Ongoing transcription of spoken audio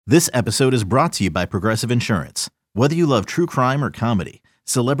This episode is brought to you by Progressive Insurance. Whether you love true crime or comedy,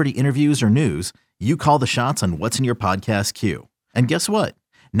 celebrity interviews or news, you call the shots on what's in your podcast queue. And guess what?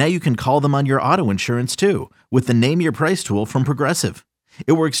 Now you can call them on your auto insurance too with the Name Your Price tool from Progressive.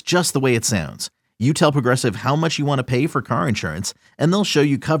 It works just the way it sounds. You tell Progressive how much you want to pay for car insurance, and they'll show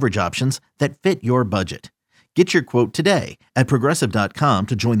you coverage options that fit your budget. Get your quote today at Progressive.com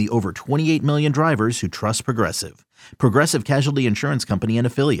to join the over 28 million drivers who trust Progressive. Progressive Casualty Insurance Company and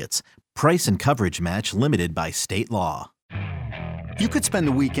Affiliates. Price and coverage match limited by state law. You could spend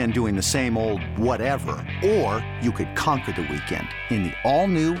the weekend doing the same old whatever, or you could conquer the weekend in the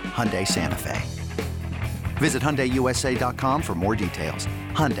all-new Hyundai Santa Fe. Visit HyundaiUSA.com for more details.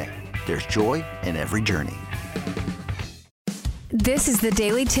 Hyundai, there's joy in every journey. This is the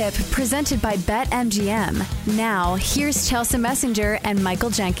Daily Tip presented by BetMGM. Now, here's Chelsea Messenger and Michael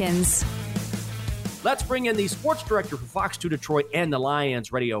Jenkins. Let's bring in the sports director for Fox 2 Detroit and the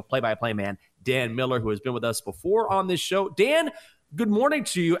Lions radio play-by-play man, Dan Miller, who has been with us before on this show. Dan, good morning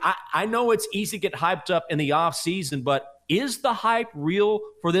to you. I know it's easy to get hyped up in the offseason, but is the hype real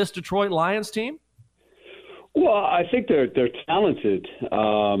for this Detroit Lions team? Well, I think they're talented,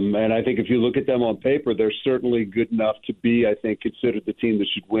 and I think if you look at them on paper, they're certainly good enough to be, I think, considered the team that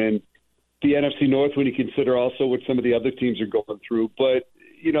should win the NFC North when you consider also what some of the other teams are going through. But,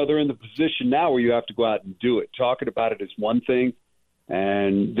 you know, they're in the position now where you have to go out and do it. Talking about it is one thing,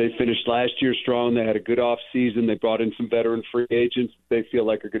 and they finished last year strong. They had a good offseason. They brought in some veteran free agents they feel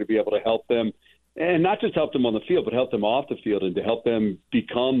like are going to be able to help them, and not just help them on the field, but help them off the field and to help them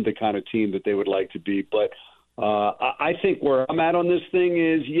become the kind of team that they would like to be. But I think where I'm at on this thing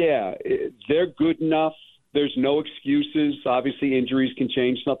is, yeah, they're good enough. There's no excuses. Obviously, injuries can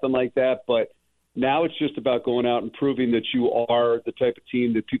change something like that. But now it's just about going out and proving that you are the type of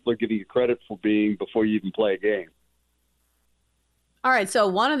team that people are giving you credit for being before you even play a game. All right, so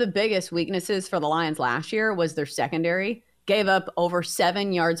one of the biggest weaknesses for the Lions last year was their secondary. Gave up over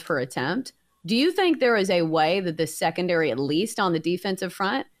 7 yards per attempt. Do you think there is a way that the secondary, at least on the defensive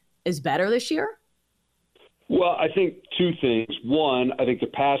front, is better this year? Well, I think two things. One, I think the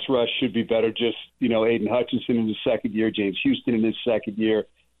pass rush should be better. Just, you know, Aiden Hutchinson in his second year, James Houston in his second year,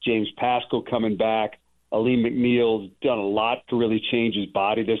 James Pascal coming back. Aleem McNeil's done a lot to really change his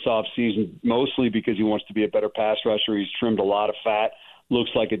body this offseason, mostly because he wants to be a better pass rusher. He's trimmed a lot of fat,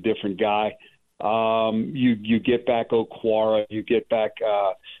 looks like a different guy. You get back Okwara, you get back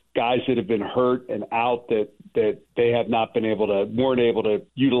guys that have been hurt and out that they have not been weren't able to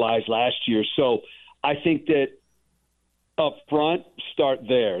utilize last year. So I think that up front, start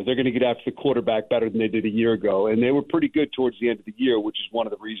there. They're going to get after the quarterback better than they did a year ago, and they were pretty good towards the end of the year, which is one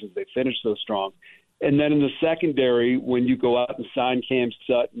of the reasons they finished so strong. And then in the secondary, when you go out and sign Cam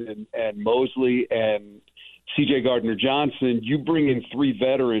Sutton and Mosley and C.J. Gardner-Johnson, you bring in three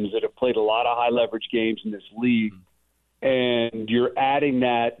veterans that have played a lot of high-leverage games in this league, and you're adding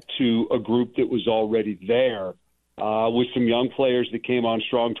that to a group that was already there with some young players that came on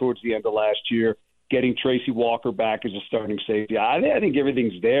strong towards the end of last year, getting Tracy Walker back as a starting safety. I think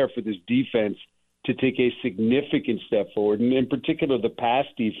everything's there for this defense to take a significant step forward, and in particular the pass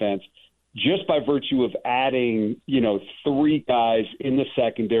defense, just by virtue of adding, you know, three guys in the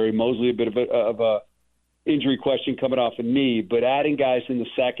secondary. Mosley a bit of a injury question coming off a knee, but adding guys in the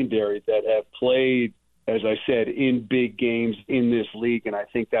secondary that have played, as I said, in big games in this league, and I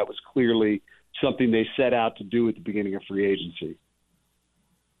think that was clearly something they set out to do at the beginning of free agency.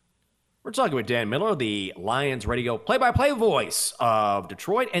 We're talking with Dan Miller, the Lions radio play-by-play voice of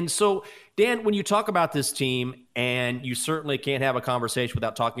Detroit. And so, Dan, when you talk about this team, and you certainly can't have a conversation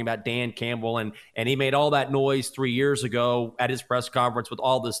without talking about Dan Campbell, and he made all that noise 3 years ago at his press conference with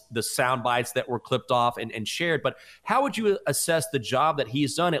all the sound bites that were clipped off and shared. But how would you assess the job that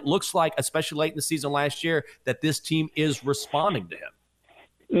he's done? It looks like, especially late in the season last year, that this team is responding to him.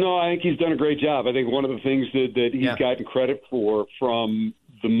 No, I think he's done a great job. I think one of the things that he's gotten credit for from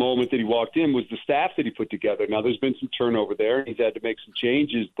the moment that he walked in was the staff that he put together. Now, there's been some turnover there. He's had to make some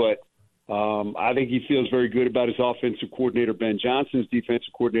changes, but I think he feels very good about his offensive coordinator, Ben Johnson, his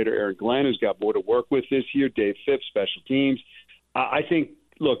defensive coordinator, Aaron Glenn, who's got more to work with this year, Dave Phipps, special teams. I think,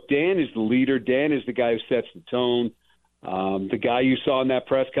 look, Dan is the leader. Dan is the guy who sets the tone. The guy you saw in that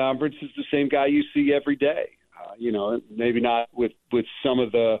press conference is the same guy you see every day. You know, maybe not with some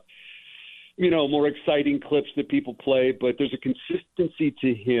of the, you know, more exciting clips that people play, but there's a consistency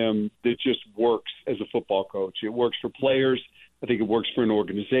to him that just works as a football coach. It works for players. I think it works for an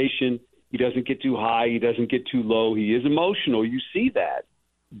organization. He doesn't get too high. He doesn't get too low. He is emotional. You see that.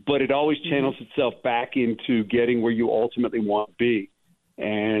 But it always channels itself back into getting where you ultimately want to be.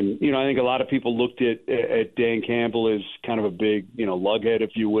 And, I think a lot of people looked at Dan Campbell as kind of a big, lughead,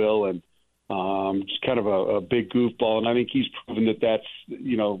 if you will, and just kind of a big goofball. And I think he's proven that that's,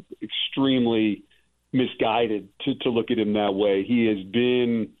 extremely misguided to look at him that way. He has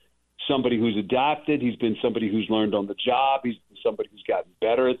been somebody who's adapted. He's been somebody who's learned on the job. He's been somebody who's gotten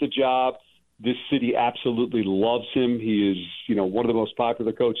better at the job. This city absolutely loves him. He is, one of the most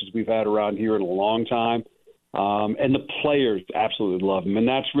popular coaches we've had around here in a long time. And the players absolutely love him. And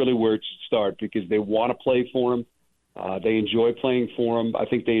that's really where it should start, because they want to play for him. They enjoy playing for him. I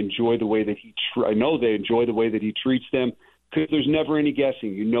think they enjoy the way that I know they enjoy the way that he treats them, because there's never any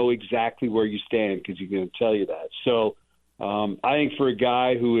guessing. You know exactly where you stand because he's going to tell you that. So I think for a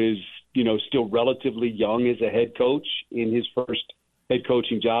guy who is, still relatively young as a head coach in his first head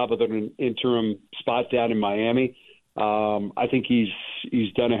coaching job, other than an interim spot down in Miami, I think he's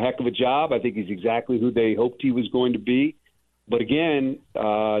done a heck of a job. I think he's exactly who they hoped he was going to be. But again,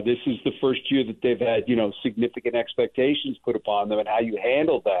 this is the first year that they've had, significant expectations put upon them, and how you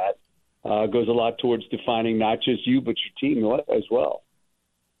handle that goes a lot towards defining not just you, but your team as well.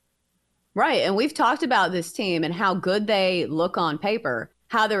 Right. And we've talked about this team and how good they look on paper,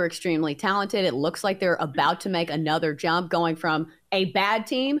 how they're extremely talented. It looks like they're about to make another jump, going from a bad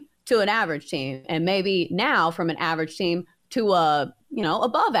team to an average team, and maybe now from an average team to a,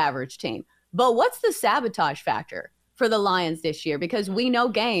 above average team. But what's the sabotage factor for the Lions this year? Because we know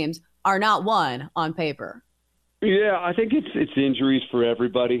games are not won on paper. Yeah, I think it's injuries for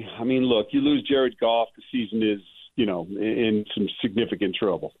everybody. I mean, look, you lose Jared Goff, the season is, in some significant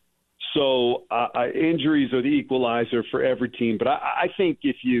trouble. So injuries are the equalizer for every team. But I think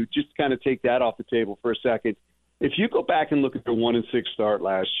if you just kind of take that off the table for a second, if you go back and look at their 1-6 start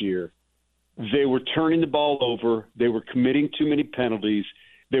last year, they were turning the ball over. They were committing too many penalties.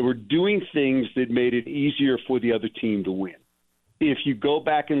 They were doing things that made it easier for the other team to win. If you go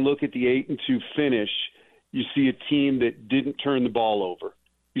back and look at the 8-2 finish, you see a team that didn't turn the ball over.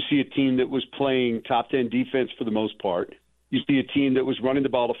 You see a team that was playing top 10 defense for the most part. You see a team that was running the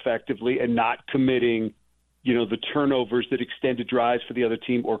ball effectively and not committing, the turnovers that extended drives for the other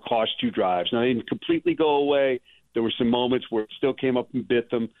team or cost you drives. Now, they didn't completely go away. There were some moments where it still came up and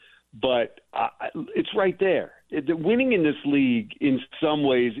bit them, but it's right there. The winning in this league in some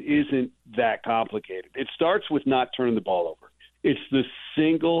ways isn't that complicated. It starts with not turning the ball over. It's the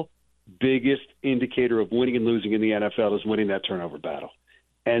single biggest indicator of winning and losing in the NFL is winning that turnover battle.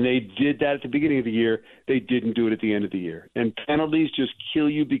 And they did that at the beginning of the year. They didn't do it at the end of the year. And penalties just kill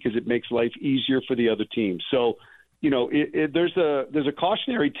you because it makes life easier for the other team. So, there's a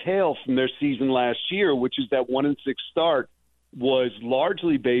cautionary tale from their season last year, which is that 1-6 start was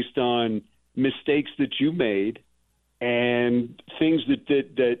largely based on mistakes that you made and things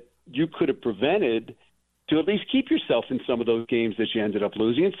that you could have prevented to at least keep yourself in some of those games that you ended up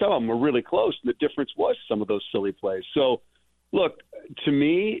losing. And some of them were really close. And the difference was some of those silly plays. So, look, to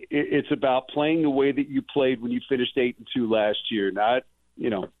me, it's about playing the way that you played when you finished 8-2 last year. Not,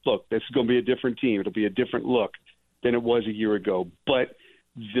 look, this is going to be a different team. It'll be a different look than it was a year ago. But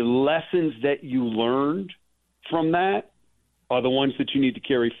the lessons that you learned from that are the ones that you need to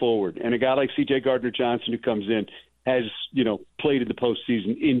carry forward. And a guy like C.J. Gardner-Johnson, who comes in, has, played in the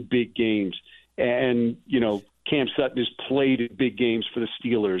postseason in big games. And, Cam Sutton has played in big games for the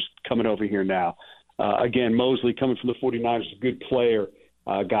Steelers coming over here now. Again, Mosley coming from the 49ers is a good player,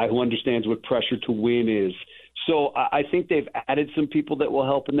 a guy who understands what pressure to win is. So I think they've added some people that will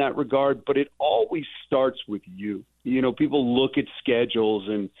help in that regard, but it always starts with you. People look at schedules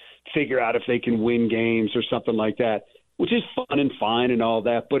and figure out if they can win games or something like that, which is fun and fine and all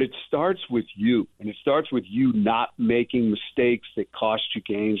that, but it starts with you, and it starts with you not making mistakes that cost you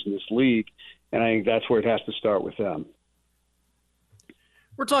games in this league, and I think that's where it has to start with them.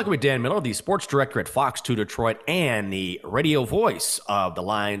 We're talking with Dan Miller, the sports director at Fox 2 Detroit and the radio voice of the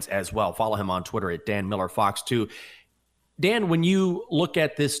Lions as well. Follow him on Twitter at Dan Miller Fox 2. Dan, when you look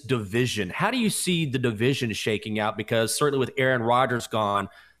at this division, how do you see the division shaking out? Because certainly with Aaron Rodgers gone,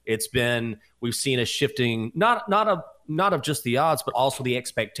 we've seen a shifting, not of just the odds, but also the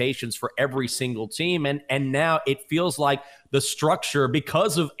expectations for every single team. And now it feels like the structure,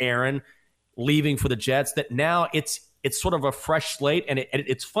 because of Aaron leaving for the Jets, that now it's sort of a fresh slate, and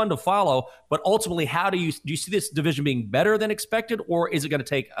it's fun to follow. But ultimately, do you see this division being better than expected, or is it going to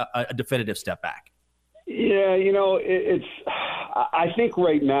take a definitive step back? Yeah, I think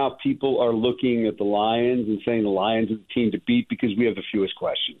right now people are looking at the Lions and saying the Lions are the team to beat because we have the fewest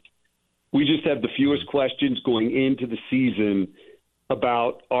questions. We just have the fewest questions going into the season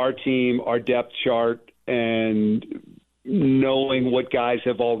about our team, our depth chart, and knowing what guys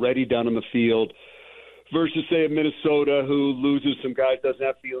have already done on the field versus, say, a Minnesota who loses some guys, doesn't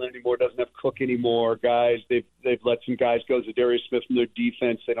have Thielen anymore, doesn't have Cook anymore. Guys, they've let some guys go. Zadarius Smith from their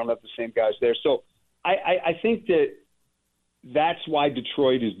defense, they don't have the same guys there. So I think that's why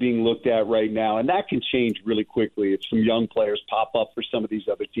Detroit is being looked at right now, and that can change really quickly if some young players pop up for some of these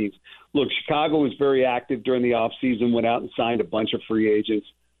other teams. Look, Chicago was very active during the offseason, went out and signed a bunch of free agents.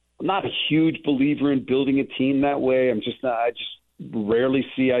 I'm not a huge believer in building a team that way. I just rarely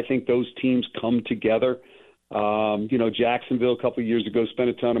see, I think, those teams come together. Jacksonville a couple of years ago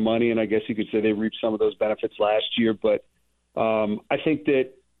spent a ton of money, and I guess you could say they reaped some of those benefits last year. But I think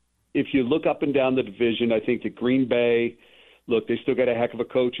that if you look up and down the division, I think that Green Bay, look, they still got a heck of a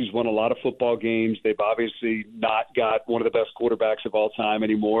coach who's won a lot of football games. They've obviously not got one of the best quarterbacks of all time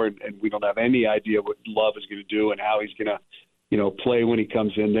anymore, and we don't have any idea what Love is going to do and how he's going to play when he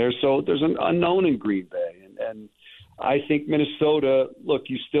comes in there. So there's an unknown in Green Bay. And I think Minnesota, look,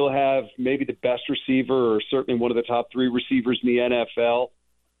 you still have maybe the best receiver or certainly one of the top 3 receivers in the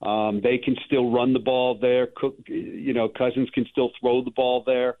NFL. They can still run the ball there. Cousins can still throw the ball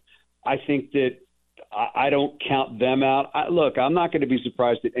there. I think that I don't count them out. I'm not going to be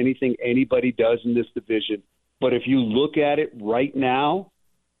surprised at anything anybody does in this division. But if you look at it right now,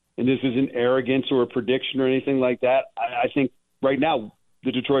 and this isn't arrogance or a prediction or anything like that, I think right now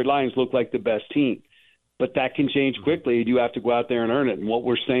the Detroit Lions look like the best team. But that can change quickly, and you have to go out there and earn it. And what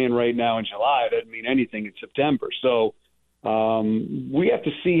we're saying right now in July doesn't mean anything in September. So we have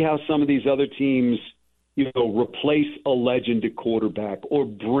to see how some of these other teams, replace a legend at quarterback or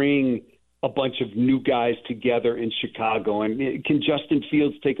bring a bunch of new guys together in Chicago. And can Justin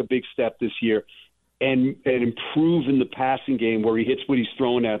Fields take a big step this year and improve in the passing game where he hits what he's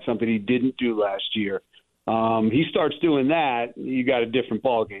throwing at, something he didn't do last year? He starts doing that, you got a different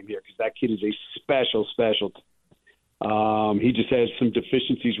ball game here because that kid is a special. He just has some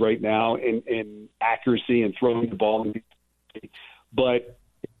deficiencies right now in accuracy and throwing the ball. But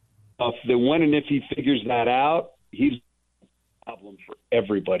when and if he figures that out, he's a problem for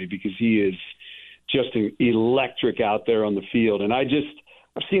everybody because he is just electric out there on the field. And I've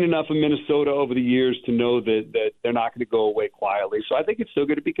seen enough of Minnesota over the years to know that they're not going to go away quietly. So I think it's still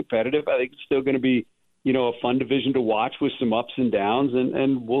going to be competitive. I think it's still going to be a fun division to watch with some ups and downs,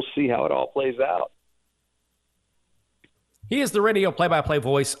 and we'll see how it all plays out. He is the radio play-by-play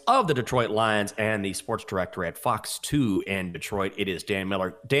voice of the Detroit Lions and the sports director at Fox 2 in Detroit. It is Dan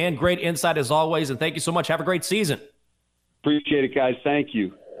Miller. Dan, great insight as always, and thank you so much. Have a great season. Appreciate it, guys. Thank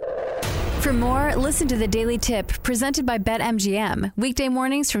you. For more, listen to the Daily Tip presented by BetMGM. Weekday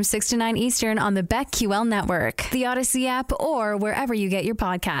mornings from 6 to 9 Eastern on the BetQL network, the Odyssey app, or wherever you get your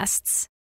podcasts.